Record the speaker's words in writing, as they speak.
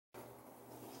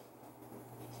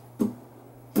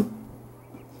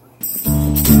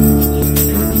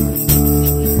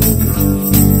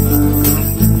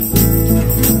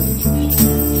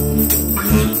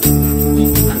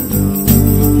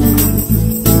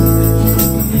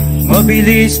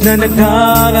Mabilis na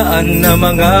nagdaraan na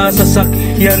mga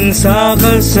sasakyan sa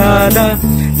kalsada.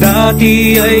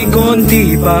 Dati ay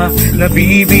konti pa,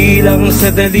 nabibilang sa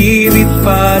dalirit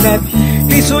palat.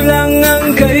 Piso lang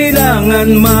ang kailangan,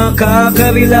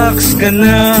 makaka-relax ka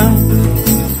na.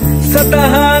 Sa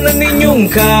tahanan ninyong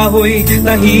kahoy,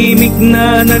 tahimik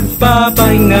na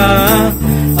nagpapahinga.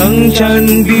 Ang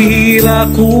tiyan bihira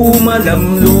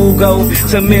kumalamlugaw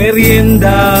sa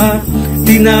merienda.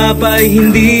 Tinapay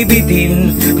hindi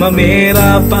bitin,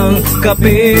 mamera pang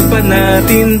kape pa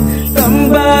natin.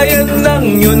 Tambayan lang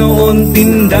yun noon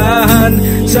tindahan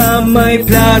sa may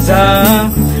plaza.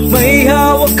 May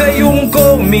hawak kayong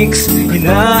comics,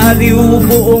 inaaliw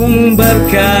buong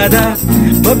barkada.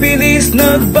 Mabilis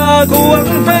nagbago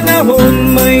ang panahon,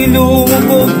 may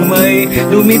lumubog, may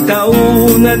lumitaw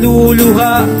na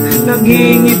luluha.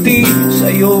 Nangingiti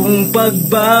sa iyong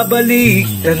pagbabalik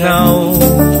tanaw.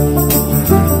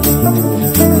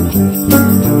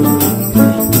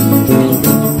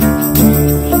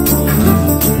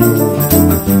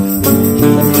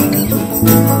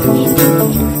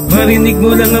 Marinig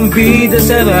mo lang ang bida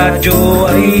sa radyo,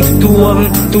 ay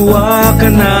tuwang-tuwa ka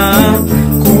na.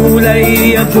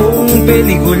 Kulay akong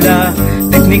pelikula,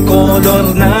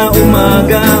 Teknikolor na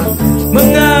umaga.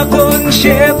 Mga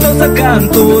konsyerto sa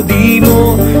kanto, di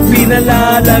mo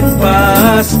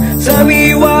pinalalagpas.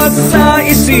 Sariwas sa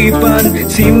isipan,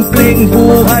 simpleng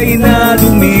buhay na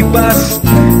lumipas.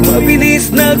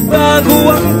 Mabilis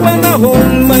nagbago ang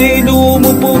panahon, may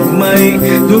lumupog, may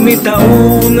lumitaw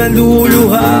na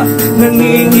luluha.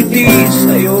 Nangingiti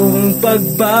sa iyong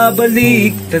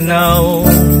pagbabalik tanaw.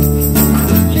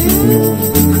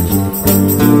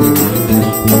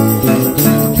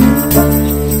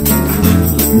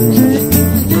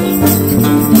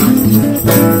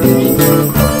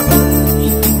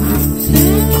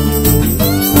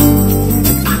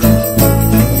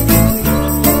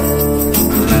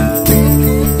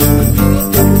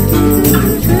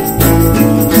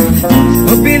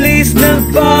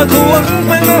 Bago ang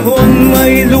panahon,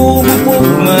 may lumupog,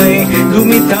 may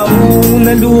lumitaw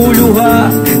na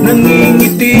luluha.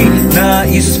 Nangingiti,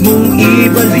 nais mong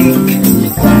ibalik.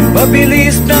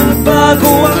 Mabilis na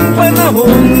bago ang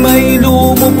panahon, may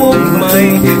lumupog,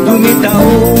 may lumitaw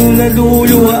na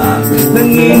luluha.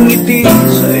 Nangingiti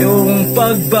sa iyong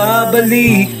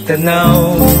pagbabalik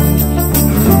tanaw.